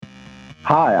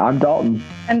Hi, I'm Dalton,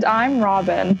 And I'm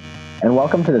Robin. and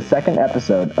welcome to the second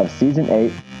episode of Season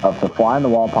 8 of the Fly on the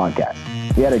Wall podcast.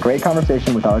 We had a great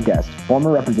conversation with our guest,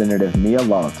 former Representative Mia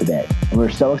Love, today, and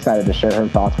we're so excited to share her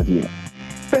thoughts with you.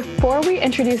 Before we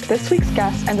introduce this week's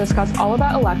guest and discuss all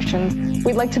about elections,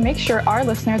 we'd like to make sure our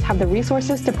listeners have the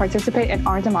resources to participate in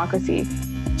our democracy.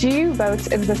 GU Votes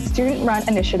is the student-run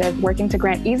initiative working to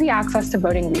grant easy access to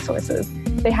voting resources.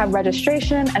 They have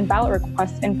registration and ballot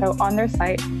request info on their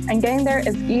site, and getting there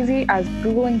is easy as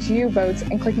Googling GU Votes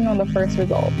and clicking on the first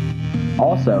result.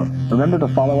 Also, remember to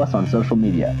follow us on social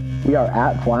media. We are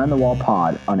at Fly on the Wall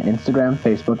Pod on Instagram,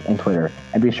 Facebook, and Twitter,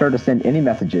 and be sure to send any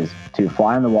messages to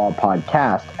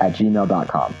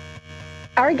flyonthewallpodcast@gmail.com.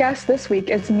 Our guest this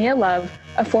week is Mia Love,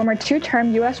 a former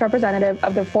two-term U.S. representative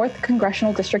of the 4th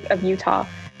Congressional District of Utah,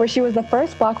 where she was the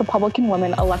first Black Republican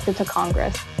woman elected to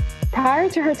Congress. Prior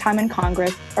to her time in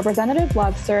Congress, Representative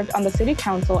Love served on the city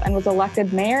council and was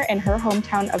elected mayor in her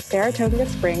hometown of Saratoga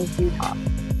Springs, Utah.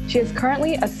 She is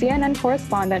currently a CNN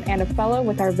correspondent and a fellow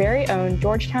with our very own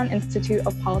Georgetown Institute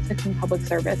of Politics and Public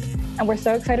Service, and we're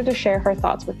so excited to share her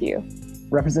thoughts with you.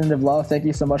 Representative Love, thank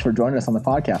you so much for joining us on the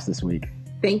podcast this week.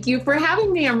 Thank you for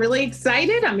having me. I'm really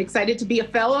excited. I'm excited to be a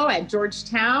fellow at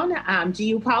Georgetown,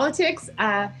 GU Politics.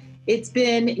 It's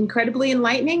been incredibly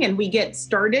enlightening, and we get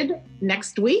started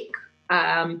next week.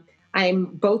 I'm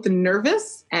both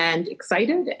nervous and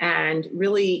excited and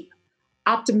really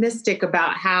optimistic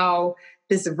about how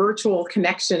this virtual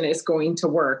connection is going to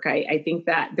work. I think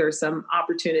that there's some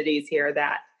opportunities here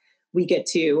that we get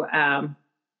to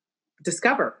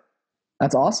discover.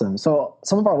 That's awesome. So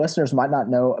some of our listeners might not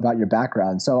know about your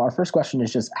background. So our first question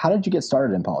is just, how did you get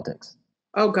started in politics?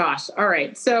 Oh, gosh. All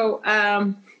right. So,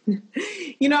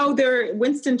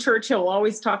 Winston Churchill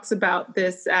always talks about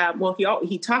this.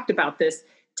 He talked about this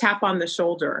tap on the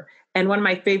shoulder. And one of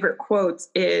my favorite quotes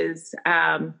is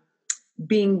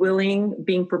being willing,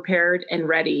 being prepared and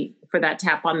ready for that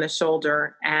tap on the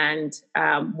shoulder. And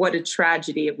what a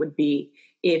tragedy it would be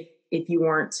if you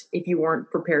weren't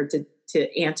prepared to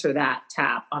answer that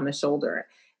tap on the shoulder.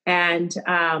 And,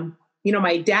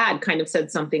 my dad kind of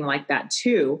said something like that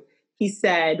too. He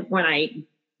said, when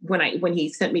he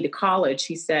sent me to college,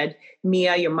 he said,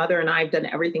 Mia, your mother and I have done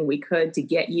everything we could to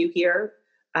get you here.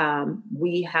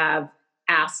 We have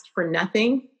asked for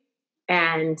nothing.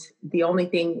 And the only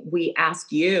thing we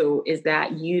ask you is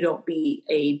that you don't be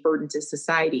a burden to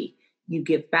society. You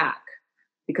give back,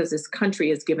 because this country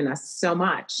has given us so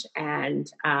much.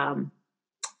 And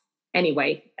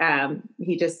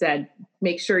he just said,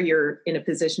 make sure you're in a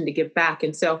position to give back.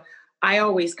 And so I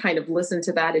always kind of listened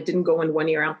to that. It didn't go in one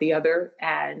ear out the other.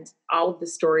 And all of the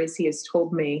stories he has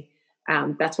told me,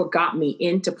 that's what got me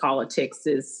into politics.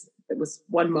 It was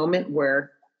one moment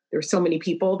where there were so many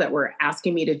people that were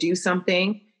asking me to do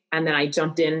something. And then I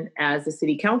jumped in as a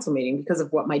city council meeting because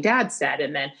of what my dad said.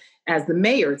 And then as the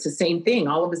mayor, it's the same thing.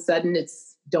 All of a sudden,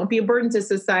 it's don't be a burden to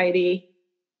society,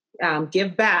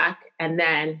 give back. And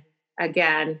then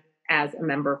again, as a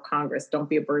member of Congress, don't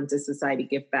be a burden to society,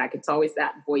 give back. It's always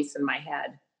that voice in my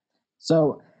head.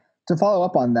 So to follow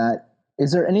up on that,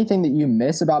 is there anything that you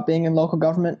miss about being in local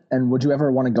government? And would you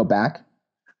ever want to go back?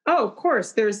 Oh, of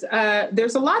course. There's a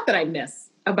lot that I miss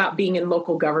about being in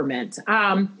local government.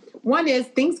 One is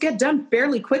things get done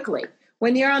fairly quickly.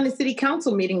 When you're on the city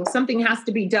council meeting, something has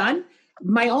to be done.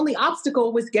 My only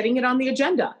obstacle was getting it on the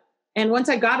agenda. And once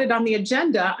I got it on the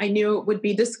agenda, I knew it would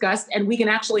be discussed and we can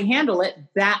actually handle it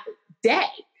that day,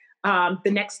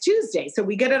 the next Tuesday. So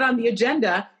we get it on the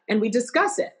agenda and we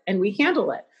discuss it and we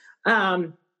handle it.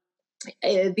 The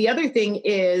other thing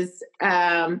is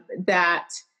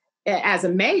that as a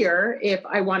mayor, if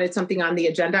I wanted something on the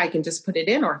agenda, I can just put it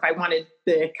in. Or if I wanted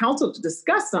the council to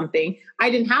discuss something, I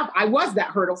was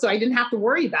that hurdle. So I didn't have to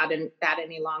worry about that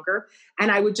any longer. And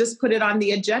I would just put it on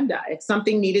the agenda. If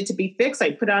something needed to be fixed,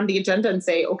 I'd put it on the agenda and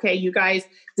say, okay, you guys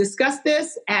discuss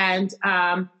this. And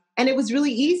it was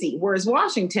really easy. Whereas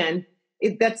Washington,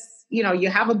 you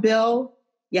have a bill,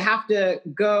 you have to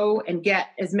go and get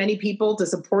as many people to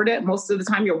support it. Most of the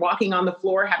time you're walking on the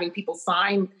floor, having people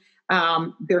sign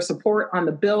their support on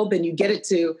the bill. Then you get it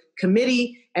to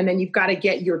committee, and then you've got to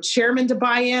get your chairman to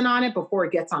buy in on it before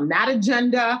it gets on that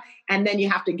agenda. And then you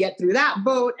have to get through that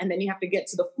vote, and then you have to get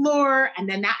to the floor, and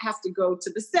then that has to go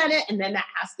to the Senate, and then that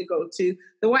has to go to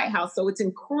the White House. So it's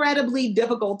incredibly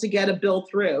difficult to get a bill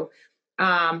through.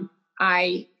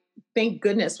 I thank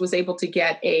goodness was able to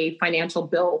get a financial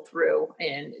bill through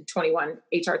in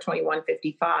HR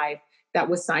 2155 that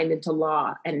was signed into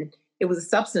law. And it was a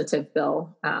substantive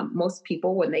bill. Most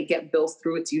people, when they get bills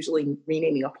through, it's usually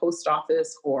renaming a post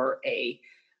office or a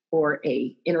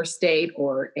interstate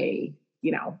or a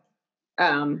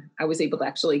I was able to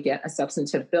actually get a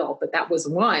substantive bill. But that was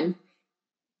one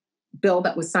bill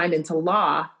that was signed into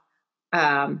law.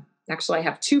 Actually, I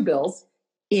have two bills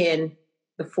in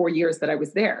the 4 years that I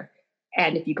was there.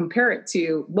 And if you compare it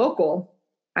to local,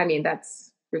 I mean,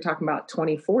 you're talking about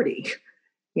 20, 40,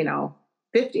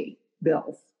 50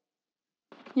 bills.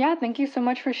 Yeah, thank you so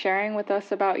much for sharing with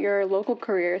us about your local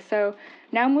career. So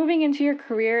now moving into your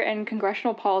career in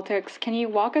congressional politics, can you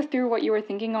walk us through what you were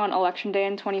thinking on Election Day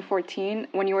in 2014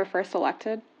 when you were first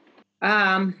elected?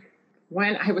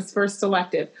 When I was first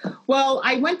elected, well,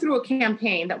 I went through a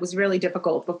campaign that was really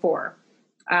difficult before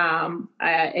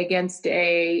against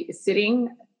a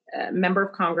sitting member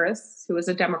of Congress who was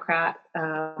a Democrat,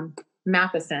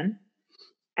 Matheson,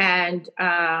 and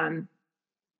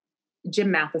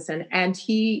Jim Matheson, and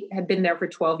he had been there for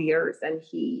 12 years, and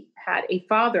he had a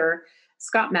father,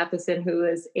 Scott Matheson, who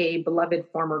is a beloved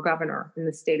former governor in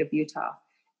the state of Utah.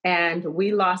 And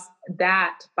we lost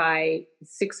that by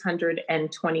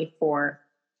 728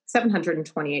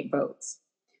 votes.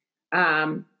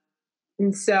 And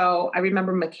so I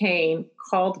remember John McCain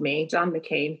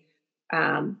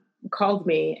called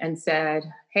me and said,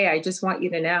 "Hey, I just want you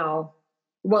to know,"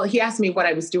 well, he asked me what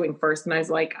I was doing first. And I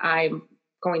was like, "I'm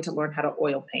going to learn how to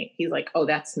oil paint." He's like, "Oh,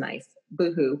 that's nice.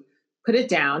 Boo-hoo. Put it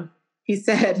down." He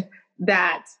said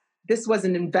that this was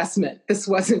an investment. This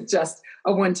wasn't just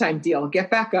a one-time deal.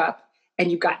 Get back up, and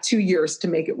you've got 2 years to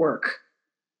make it work.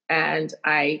 And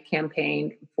I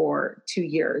campaigned for 2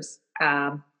 years.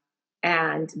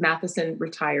 And Matheson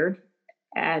retired,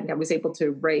 and I was able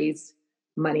to raise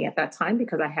money at that time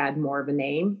because I had more of a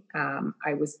name.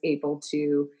 I was able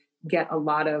to get a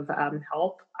lot of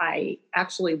help. I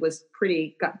actually was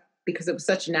because it was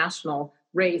such a national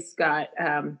race, got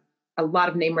a lot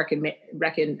of name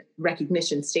recognition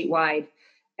statewide.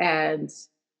 And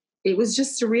it was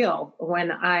just surreal when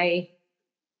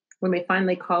they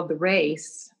finally called the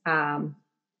race.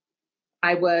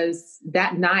 I was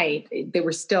that night, they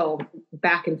were still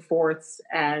back and forths,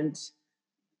 and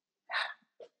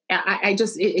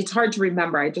it's hard to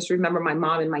remember. I just remember my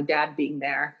mom and my dad being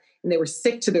there, and they were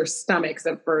sick to their stomachs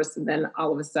at first. And then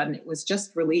all of a sudden it was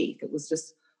just relief. It was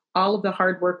just all of the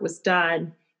hard work was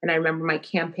done. And I remember my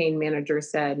campaign manager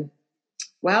said,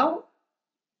 "Well,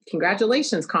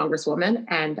 congratulations, Congresswoman."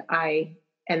 And I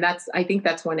think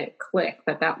that's when it clicked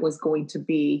that was going to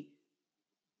be,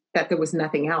 that there was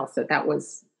nothing else, that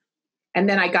was, and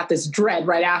then I got this dread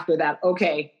right after that.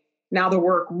 Okay, now the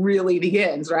work really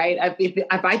begins, right? If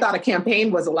I thought a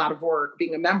campaign was a lot of work,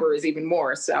 being a member is even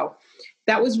more. So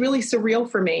that was really surreal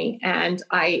for me. And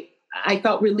I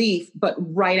felt relief, but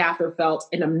right after felt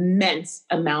an immense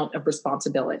amount of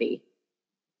responsibility.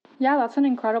 Yeah, that's an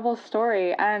incredible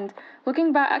story. And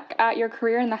looking back at your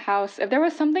career in the House, if there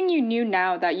was something you knew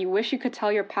now that you wish you could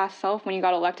tell your past self when you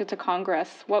got elected to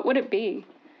Congress, what would it be?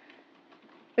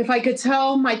 If I could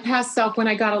tell my past self when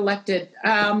I got elected,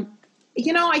 I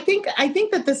think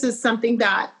that this is something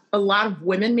that a lot of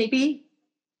women, maybe,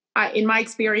 in my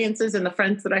experiences and the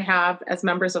friends that I have as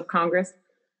members of Congress,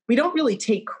 we don't really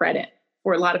take credit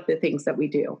for a lot of the things that we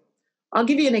do. I'll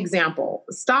give you an example.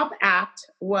 STOP Act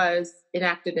was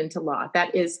enacted into law.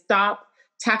 That is, stop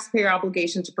taxpayer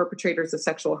obligation to perpetrators of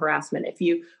sexual harassment. If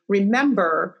you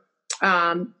remember,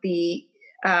 the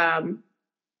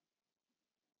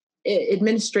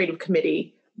administrative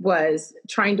committee was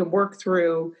trying to work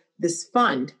through this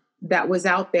fund that was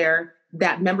out there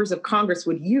that members of Congress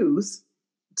would use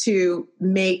to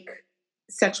make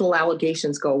sexual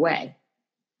allegations go away.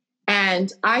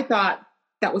 And I thought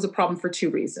that was a problem for two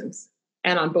reasons,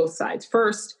 and on both sides.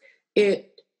 First,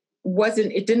 it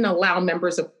didn't allow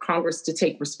members of Congress to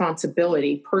take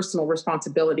personal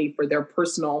responsibility for their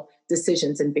personal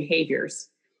decisions and behaviors.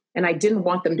 And I didn't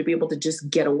want them to be able to just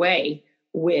get away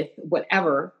with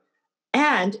whatever.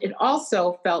 And it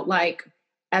also felt like,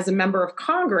 as a member of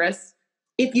Congress,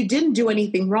 if you didn't do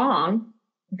anything wrong,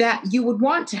 that you would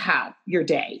want to have your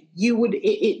day.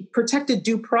 It protected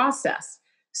due process.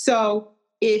 So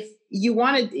if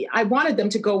I wanted them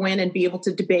to go in and be able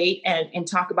to debate and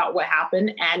talk about what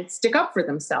happened and stick up for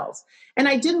themselves. And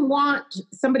I didn't want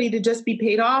somebody to just be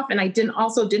paid off. And I didn't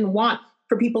want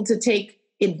for people to take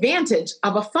advantage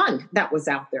of a fund that was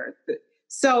out there.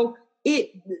 So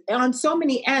on so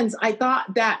many ends, I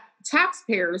thought that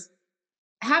taxpayers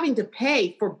having to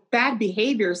pay for bad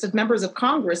behaviors of members of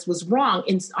Congress was wrong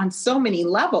on so many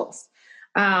levels.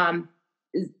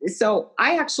 So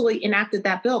I actually enacted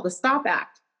that bill, the STOP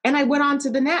Act, and I went on to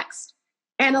the next.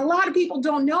 And a lot of people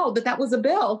don't know that was a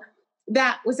bill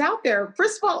that was out there.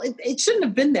 First of all, it shouldn't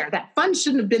have been there. That fund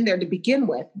shouldn't have been there to begin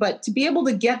with. But to be able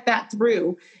to get that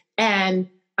through and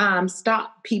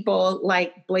stop people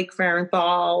like Blake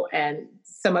Farenthold and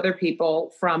some other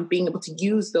people from being able to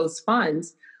use those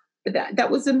funds,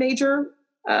 that was a major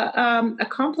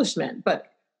accomplishment. But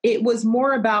it was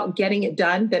more about getting it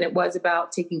done than it was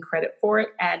about taking credit for it.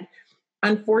 And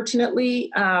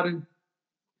unfortunately,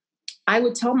 I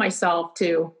would tell myself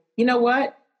to, you know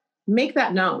what, make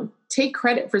that known. Take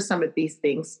credit for some of these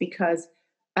things, because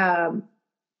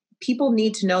people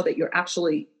need to know that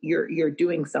you're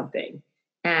doing something.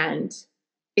 And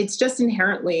it's just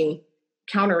inherently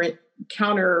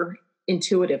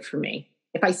counterintuitive for me.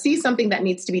 If I see something that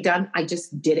needs to be done, I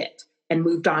just did it and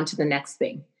moved on to the next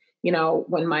thing. You know,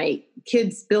 when my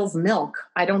kid spills milk,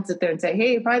 I don't sit there and say,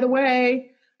 hey, by the way,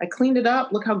 I cleaned it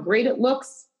up. Look how great it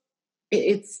looks.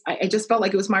 I just felt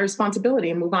like it was my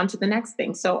responsibility and move on to the next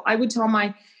thing. So I would tell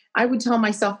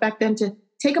myself back then to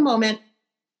take a moment,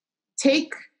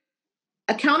 take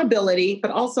accountability,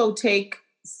 but also take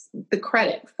the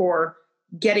credit for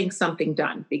getting something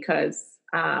done, because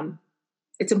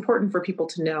it's important for people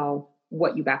to know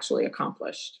what you've actually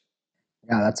accomplished.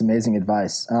 Yeah, that's amazing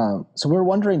advice. So we're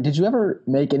wondering, did you ever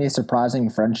make any surprising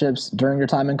friendships during your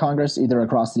time in Congress, either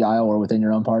across the aisle or within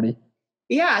your own party?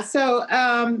 Yeah. So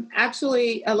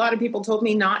actually, a lot of people told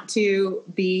me not to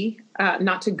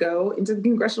go into the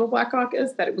Congressional Black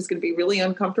Caucus, that it was going to be really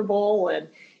uncomfortable. And,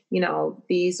 you know,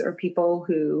 these are people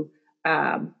who,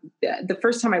 the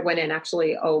first time I went in,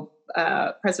 actually,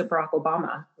 President Barack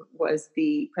Obama was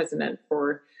the president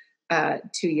for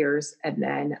 2 years. And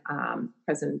then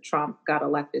President Trump got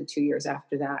elected 2 years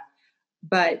after that.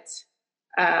 But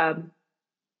I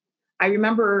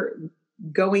remember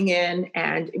going in,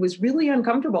 and it was really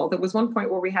uncomfortable. There was one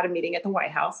point where we had a meeting at the White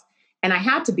House, and I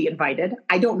had to be invited.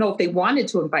 I don't know if they wanted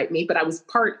to invite me, but I was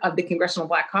part of the Congressional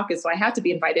Black Caucus, so I had to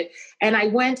be invited. And I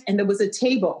went, and there was a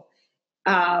table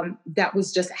that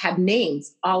was just had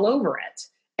names all over it.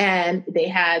 And they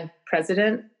had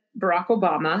President Barack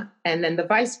Obama and then the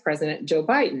Vice President, Joe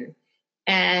Biden.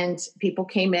 And people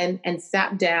came in and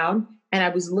sat down, and I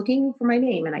was looking for my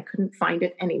name, and I couldn't find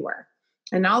it anywhere.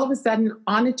 And all of a sudden,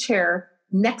 on a chair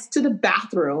next to the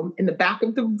bathroom in the back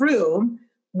of the room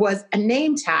was a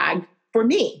name tag for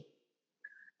me.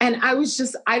 And I was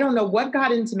just, I don't know what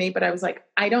got into me, but I was like,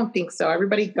 I don't think so.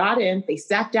 Everybody got in, they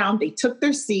sat down, they took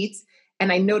their seats,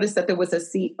 and I noticed that there was a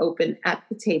seat open at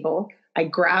the table. I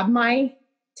grabbed my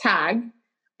tag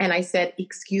and I said,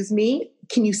 excuse me,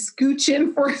 can you scooch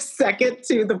in for a second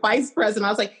to the vice president?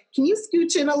 I was like, can you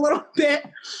scooch in a little bit?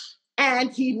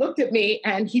 And he looked at me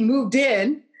and he moved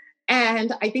in.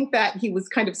 And I think that he was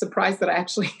kind of surprised that I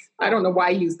don't know why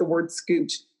I used the word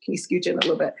scooch. Can you scooch in a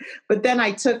little bit? But then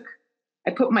I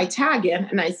put my tag in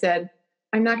and I said,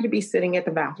 I'm not going to be sitting at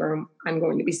the bathroom. I'm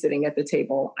going to be sitting at the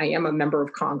table. I am a member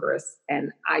of Congress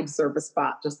and I deserve a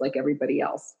spot just like everybody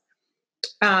else.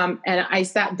 And I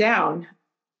sat down.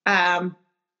 I'm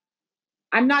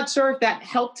not sure if that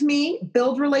helped me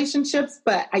build relationships,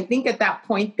 but I think at that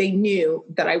point they knew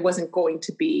that I wasn't going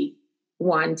to be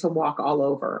one to walk all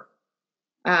over.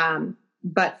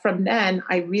 But from then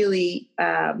I really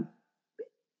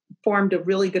formed a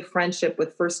really good friendship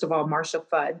with, first of all, Marcia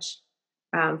Fudge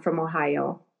from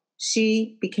Ohio.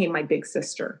 She became my big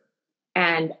sister.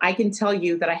 And I can tell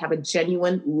you that I have a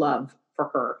genuine love for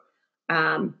her.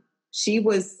 She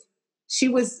was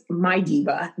my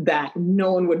diva that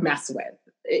no one would mess with.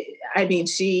 I mean,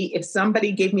 if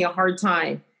somebody gave me a hard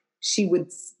time, she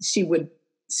would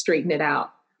straighten it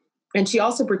out. And she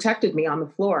also protected me on the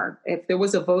floor. If there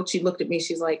was a vote, she looked at me,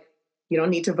 she's like, you don't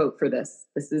need to vote for this.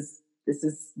 This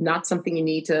is not something you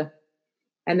need to.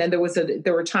 And then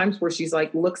there were times where she's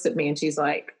like, looks at me and she's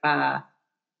like,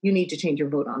 you need to change your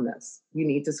vote on this. You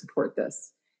need to support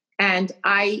this. And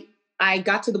I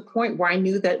got to the point where I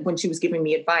knew that when she was giving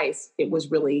me advice, it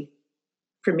was really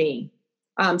for me.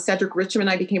 Cedric Richmond,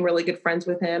 I became really good friends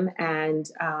with him. And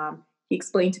he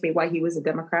explained to me why he was a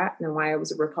Democrat and why I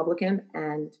was a Republican.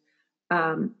 And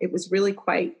it was really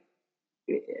quite,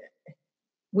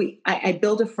 I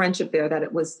built a friendship there that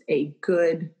it was a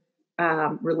good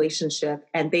relationship.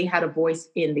 And they had a voice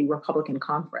in the Republican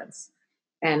conference.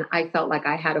 And I felt like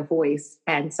I had a voice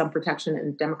and some protection in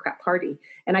the Democrat Party.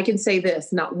 And I can say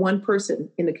this, not one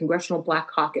person in the Congressional Black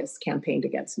Caucus campaigned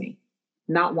against me.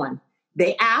 Not one.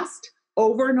 They asked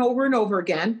over and over and over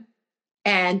again.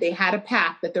 And they had a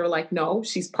pact that they're like, no,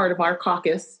 she's part of our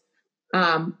caucus.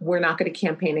 We're not going to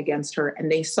campaign against her.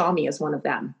 And they saw me as one of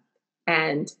them.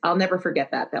 And I'll never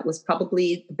forget that. That was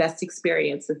probably the best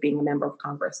experience of being a member of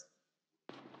Congress.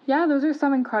 Yeah, those are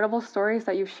some incredible stories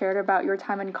that you've shared about your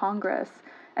time in Congress.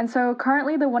 And so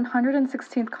currently the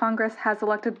 116th Congress has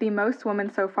elected the most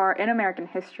women so far in American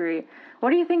history.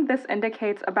 What do you think this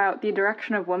indicates about the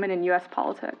direction of women in U.S.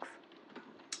 politics?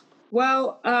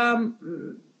 Well, I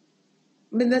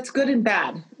mean, that's good and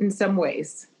bad in some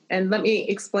ways. And let me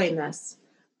explain this.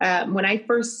 When I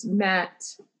first met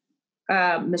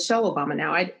Michelle Obama,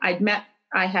 now I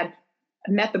had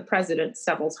met the president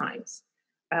several times,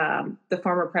 the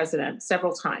former president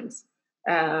several times.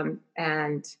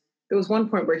 And there was one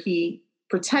point where he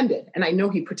pretended, and I know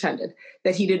he pretended,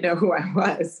 that he didn't know who I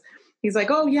was. He's like,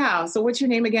 "Oh yeah, so what's your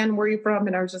name again? Where are you from?"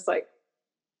 And I was just like,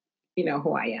 "You know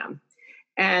who I am."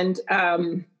 And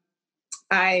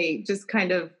I just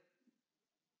kind of,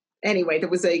 anyway, there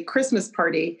was a Christmas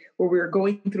party where we were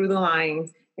going through the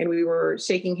lines and we were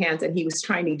shaking hands, and he was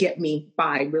trying to get me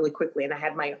by really quickly. And I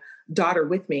had my daughter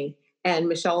with me, and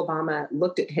Michelle Obama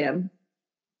looked at him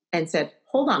and said,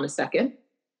 "Hold on a second,"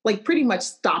 like pretty much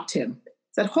stopped him,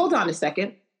 said, "Hold on a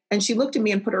second." And she looked at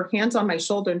me and put her hands on my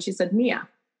shoulder and she said, "Mia,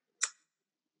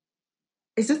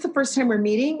 is this the first time we're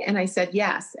meeting?" And I said,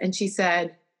 "Yes." And she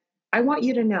said, "I want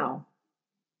you to know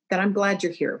that I'm glad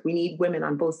you're here. We need women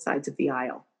on both sides of the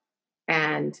aisle."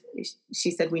 And she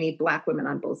said, "We need Black women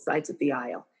on both sides of the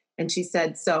aisle." And she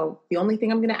said, "So the only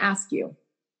thing I'm going to ask you,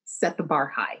 set the bar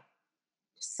high.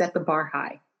 Set the bar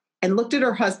high." And looked at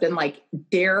her husband like,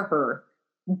 dare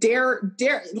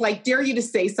you to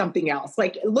say something else.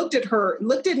 Like looked at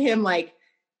him like,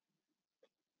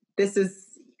 this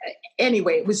is,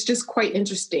 anyway, it was just quite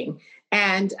interesting.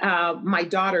 And my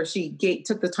daughter,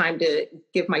 took the time to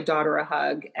give my daughter a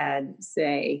hug and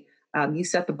say, "You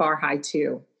set the bar high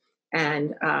too."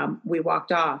 And we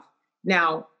walked off.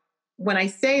 Now, when I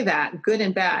say that, good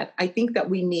and bad, I think that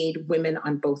we need women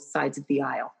on both sides of the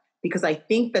aisle, because I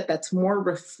think that that's more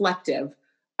reflective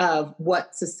of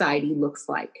what society looks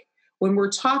like. When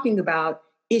we're talking about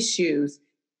issues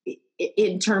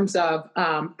in terms of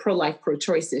pro-life,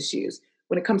 pro-choice issues,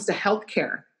 when it comes to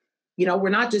healthcare,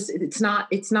 it's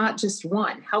not just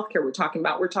one healthcare we're talking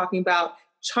about. We're talking about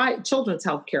children's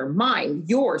healthcare, mine,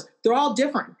 yours. They're all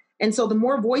different. And so the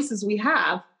more voices we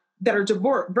have that are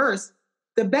diverse,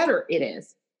 the better it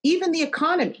is. Even the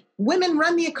economy, women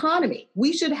run the economy.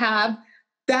 We should have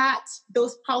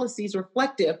those policies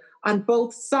reflective on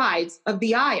both sides of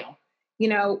the aisle.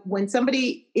 When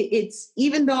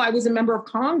even though I was a member of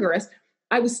Congress,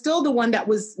 I was still the one that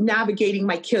was navigating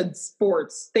my kids'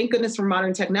 sports. Thank goodness for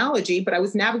modern technology, but I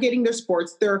was navigating their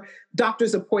sports, their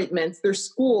doctor's appointments, their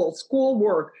school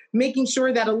work, making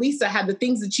sure that Elisa had the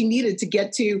things that she needed to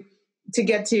get to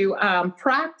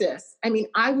practice. I mean,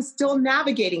 I was still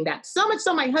navigating that. So much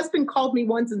so my husband called me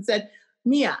once and said,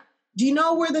 "Mia, do you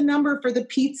know where the number for the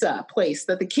pizza place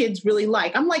that the kids really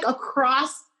like?" I'm like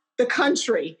across the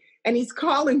country, and he's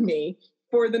calling me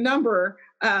for the number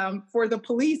for the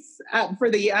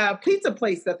pizza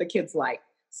place that the kids like.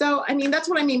 So, I mean, that's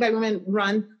what I mean by women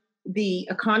run the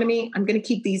economy. I'm going to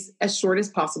keep these as short as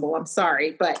possible. I'm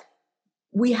sorry, but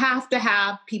we have to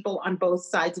have people on both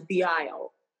sides of the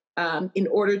aisle in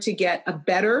order to get a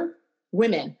better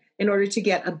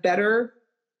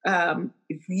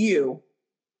view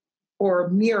or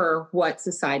mirror what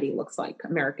society looks like,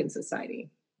 American society.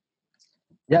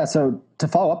 Yeah, so to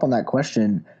follow up on that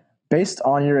question, based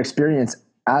on your experience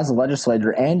as a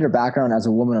legislator and your background as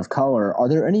a woman of color, are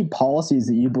there any policies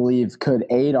that you believe could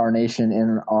aid our nation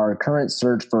in our current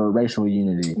search for racial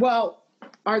unity? Well,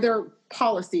 are there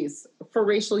policies for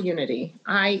racial unity?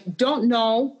 I don't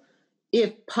know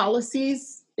if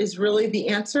policies is really the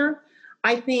answer.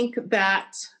 I think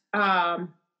that the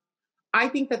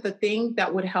thing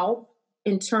that would help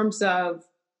in terms of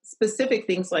specific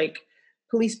things like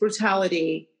police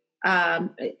brutality,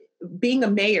 being a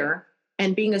mayor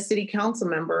and being a city council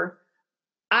member,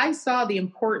 I saw the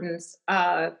importance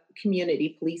of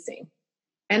community policing.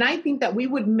 And I think that we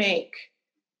would make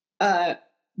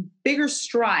bigger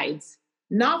strides,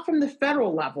 not from the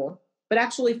federal level, but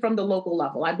actually from the local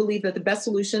level. I believe that the best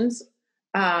solutions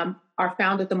are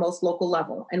found at the most local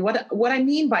level. And what I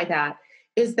mean by that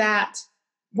is that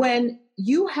when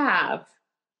you have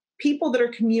people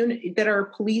that are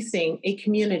policing a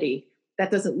community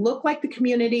that doesn't look like the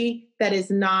community, that is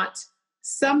not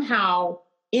somehow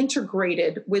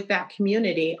integrated with that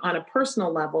community on a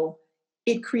personal level,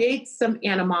 it creates some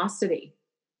animosity.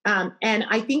 And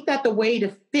I think that the way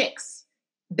to fix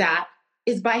that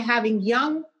is by having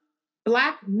young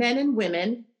Black men and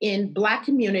women in Black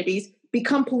communities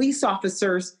become police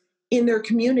officers in their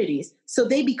communities, so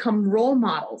they become role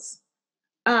models.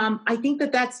 I think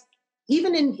that that's,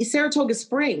 even in Saratoga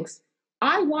Springs,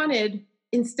 I wanted,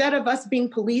 instead of us being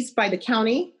policed by the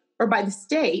county or by the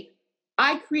state,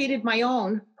 I created my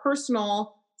own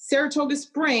personal Saratoga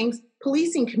Springs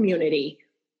policing community.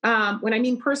 When I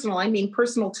mean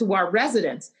personal to our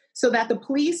residents, so that the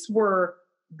police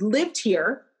lived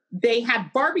here. They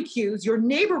had barbecues. Your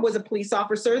neighbor was a police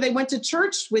officer. They went to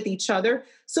church with each other.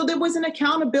 So there was an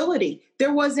accountability.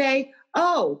 There was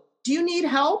do you need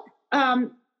help?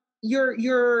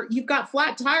 You've got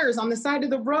flat tires on the side of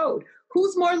the road.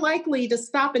 Who's more likely to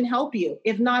stop and help you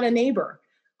if not a neighbor?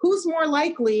 Who's more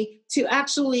likely to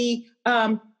actually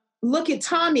look at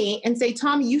Tommy and say,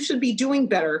 Tommy, you should be doing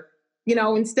better,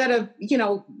 instead of,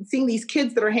 seeing these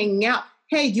kids that are hanging out.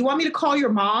 Hey, do you want me to call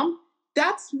your mom?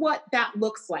 That's what that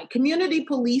looks like. Community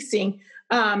policing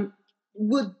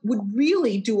would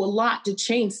really do a lot to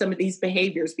change some of these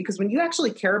behaviors, because when you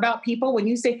actually care about people, when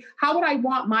you say, how would I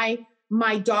want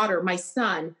my daughter, my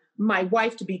son, my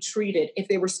wife to be treated if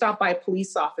they were stopped by a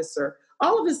police officer,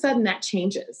 all of a sudden that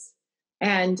changes.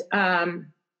 And I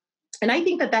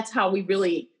think that that's how we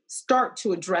really start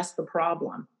to address the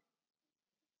problem.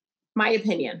 My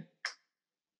opinion,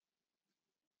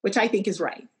 which I think is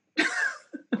right.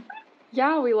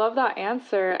 Yeah, we love that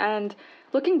answer. And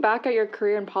looking back at your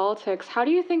career in politics, how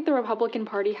do you think the Republican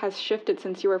Party has shifted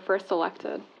since you were first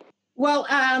elected? Well,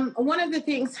 one of the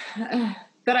things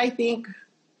that I think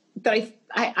that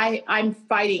I'm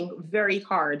fighting very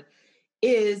hard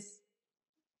is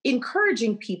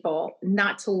encouraging people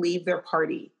not to leave their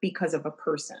party because of a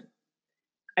person.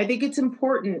 I think it's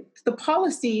important. The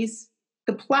policies,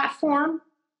 the platform,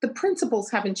 the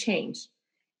principles haven't changed.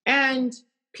 And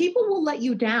people will let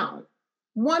you down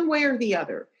one way or the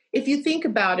other. If you think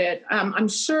about it, I'm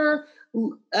sure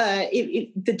if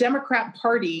the Democrat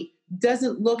Party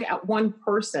doesn't look at one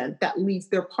person that leaves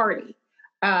their party.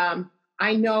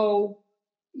 I know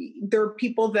there are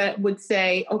people that would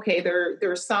say, okay, there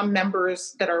are some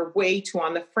members that are way too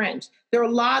on the fringe. There are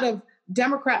a lot of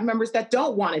Democrat members that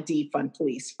don't want to defund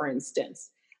police, for instance,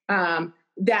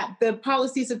 that the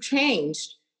policies have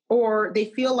changed, or they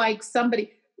feel like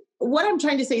what I'm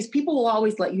trying to say is people will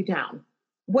always let you down.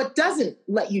 What doesn't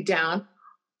let you down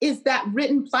is that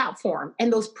written platform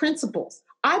and those principles.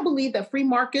 I believe that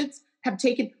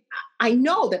I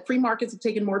know that free markets have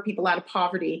taken more people out of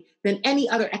poverty than any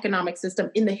other economic system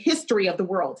in the history of the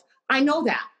world. I know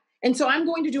that. And so I'm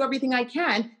going to do everything I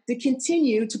can to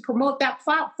continue to promote that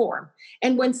platform.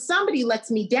 And when somebody lets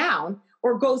me down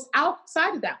or goes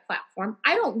outside of that platform,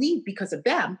 I don't leave because of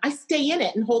them. I stay in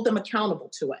it and hold them accountable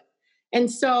to it.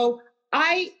 And so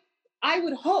I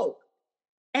would hope,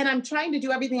 and I'm trying to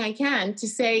do everything I can to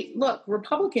say, look,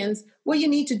 Republicans, what you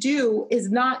need to do is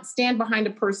not stand behind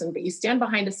a person, but you stand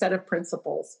behind a set of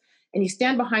principles and you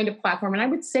stand behind a platform. And I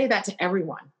would say that to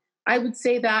everyone. I would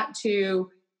say that to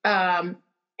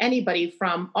anybody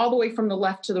all the way from the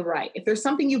left to the right. If there's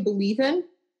something you believe in,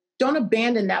 don't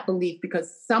abandon that belief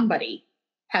because somebody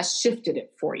has shifted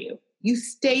it for you. You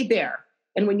stay there.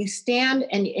 And when you stand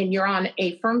and you're on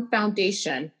a firm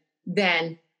foundation,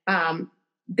 then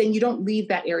you don't leave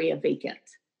that area vacant.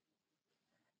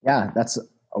 Yeah, that's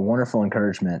a wonderful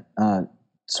encouragement.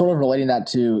 Sort of relating that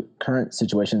to current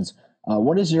situations,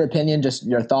 what is your opinion, just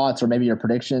your thoughts or maybe your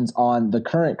predictions on the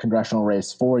current congressional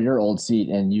race for your old seat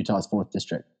in Utah's 4th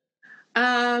District?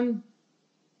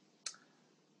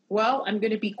 Well, I'm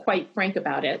going to be quite frank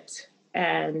about it.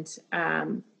 And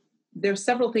there's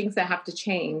several things that have to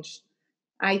change.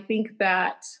 I think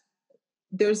that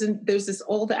there's this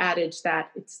old adage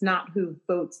that it's not who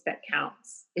votes that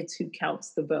counts, it's who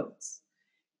counts the votes.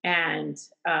 And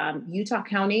Utah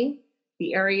County,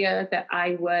 the area that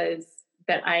I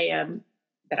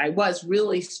was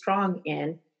really strong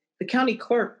in, the county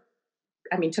clerk,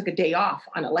 took a day off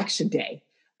on election day.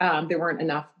 There weren't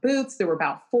enough booths. There were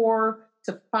about 4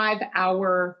 to 5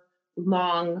 hour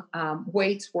long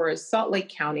waits, whereas Salt Lake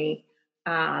County,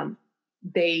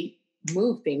 they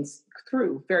moved things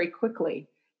through very quickly.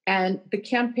 And the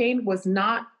campaign was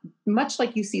not much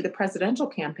like you see the presidential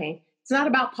campaign. It's not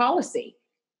about policy.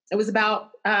 It was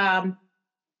about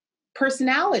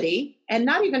personality, and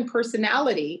not even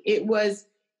personality. It was,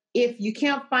 if you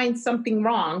can't find something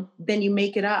wrong, then you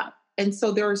make it up. And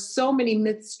so there are so many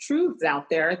mistruths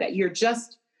out there that you're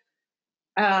just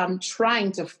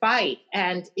trying to fight.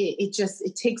 And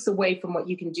it takes away from what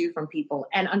you can do from people.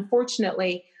 And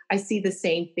unfortunately, I see the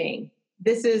same thing.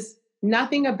 This is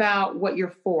nothing about what you're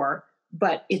for,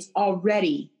 but it's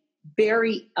already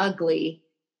very ugly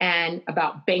and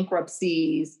about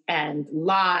bankruptcies and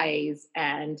lies.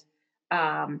 And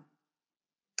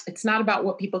it's not about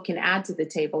what people can add to the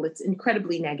table. It's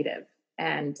incredibly negative.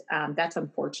 And that's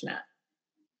unfortunate.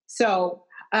 So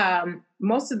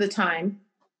most of the time,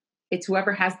 it's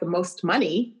whoever has the most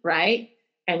money, right,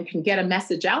 and can get a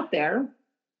message out there.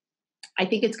 I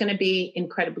think it's going to be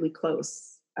incredibly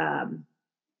close. And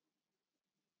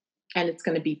it's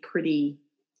going to be pretty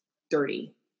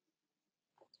dirty.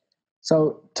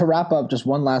 So to wrap up, just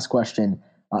one last question.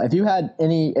 If you had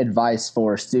any advice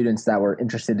for students that were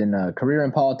interested in a career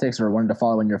in politics or wanted to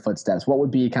follow in your footsteps, what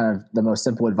would be kind of the most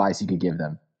simple advice you could give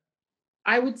them?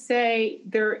 I would say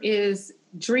there is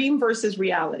dream versus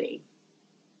reality.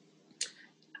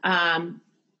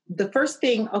 The first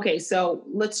thing, okay, so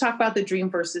let's talk about the dream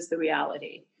versus the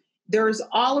reality. There are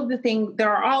all of the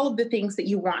things that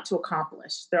you want to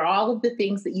accomplish. There are all of the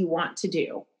things that you want to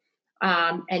do.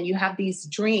 And you have these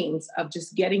dreams of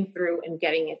just getting through and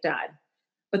getting it done.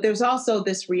 But there's also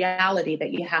this reality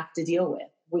that you have to deal with,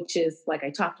 which is, like I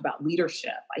talked about,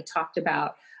 leadership. I talked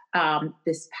about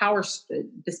this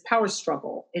power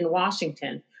struggle in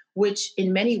Washington, which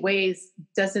in many ways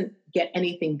doesn't get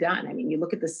anything done. I mean, you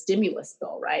look at the stimulus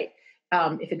bill, right?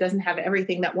 If it doesn't have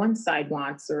everything that one side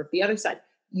wants or the other side,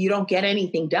 you don't get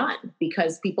anything done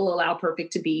because people allow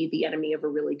perfect to be the enemy of a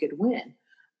really good win.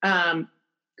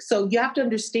 So you have to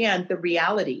understand the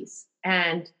realities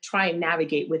and try and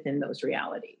navigate within those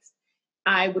realities.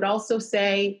 I would also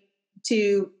say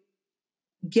to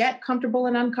get comfortable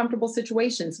in uncomfortable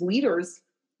situations. Leaders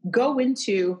go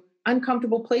into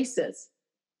uncomfortable places.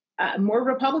 More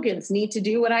Republicans need to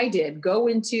do what I did. Go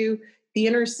into the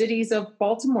inner cities of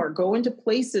Baltimore. Go into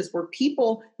places where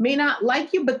people may not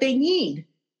like you, but they need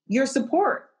your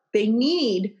support. They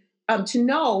need to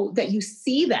know that you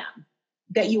see them,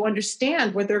 that you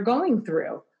understand what they're going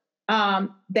through,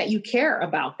 that you care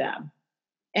about them.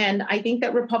 And I think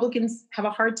that Republicans have a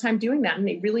hard time doing that, and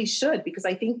they really should, because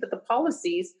I think that the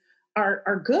policies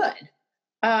are good.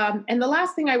 And the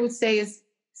last thing I would say is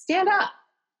stand up,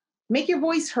 make your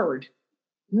voice heard,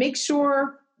 make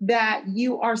sure that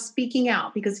you are speaking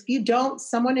out, because if you don't,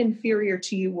 someone inferior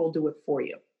to you will do it for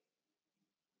you.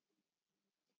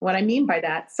 What I mean by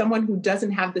that, someone who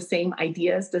doesn't have the same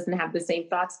ideas, doesn't have the same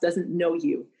thoughts, doesn't know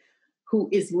you, who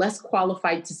is less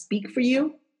qualified to speak for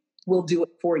you, will do it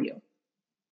for you.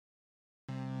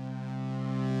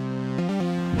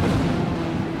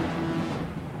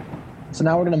 So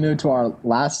now we're going to move to our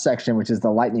last section, which is the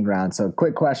lightning round. So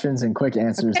quick questions and quick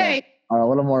answers that are a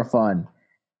little more fun.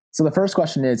 So the first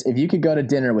question is, if you could go to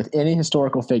dinner with any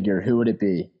historical figure, who would it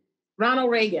be?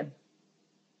 Ronald Reagan.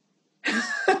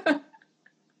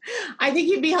 I think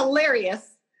he'd be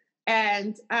hilarious.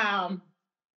 And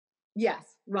yes,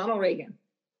 Ronald Reagan.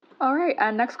 All right.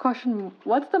 And next question.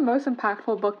 What's the most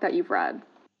impactful book that you've read?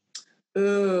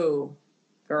 Ooh,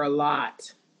 there are a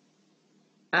lot.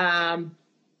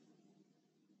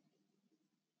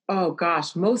 Oh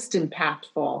gosh, most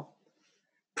impactful.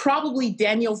 Probably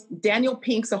Daniel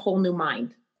Pink's A Whole New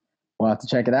Mind. We'll have to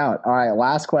check it out. All right,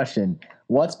 last question.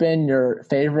 What's been your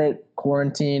favorite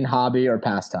quarantine hobby or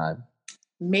pastime?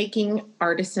 Making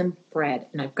artisan bread,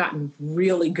 and I've gotten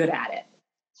really good at it.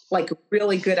 Like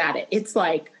really good at it. It's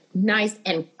like nice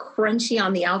and crunchy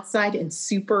on the outside and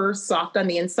super soft on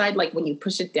the inside. Like when you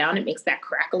push it down, it makes that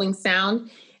crackling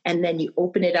sound. And then you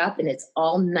open it up and it's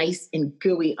all nice and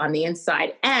gooey on the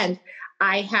inside. And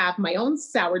I have my own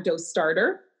sourdough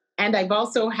starter. And I've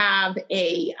also have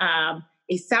a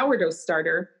sourdough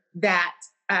starter that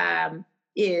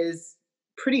is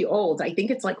pretty old. I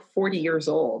think it's like 40 years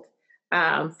old,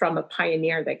 from a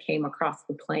pioneer that came across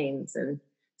the plains and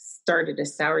started a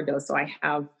sourdough. So I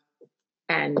have,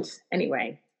 and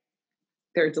anyway,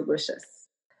 they're delicious.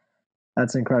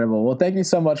 That's incredible. Well, thank you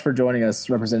so much for joining us,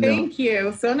 Representative. Thank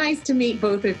you. So nice to meet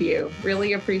both of you.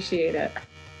 Really appreciate it.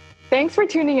 Thanks for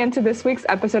tuning in to this week's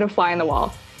episode of Fly on the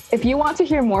Wall. If you want to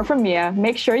hear more from Mia,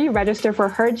 make sure you register for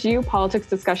her geopolitics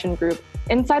discussion group,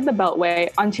 Inside the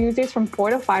Beltway, on Tuesdays from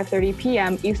 4 to 5:30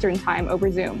 p.m. Eastern Time over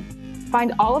Zoom.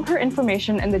 Find all of her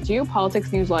information in the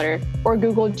Geopolitics newsletter or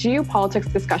Google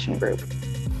Geopolitics Discussion Group.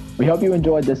 We hope you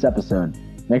enjoyed this episode.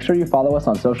 Make sure you follow us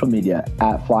on social media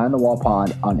at Fly on the Wall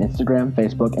Pod on Instagram,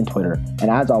 Facebook, and Twitter. And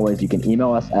as always, you can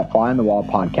email us at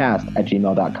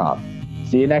flyonthewallpodcast@gmail.com.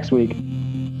 See you next week.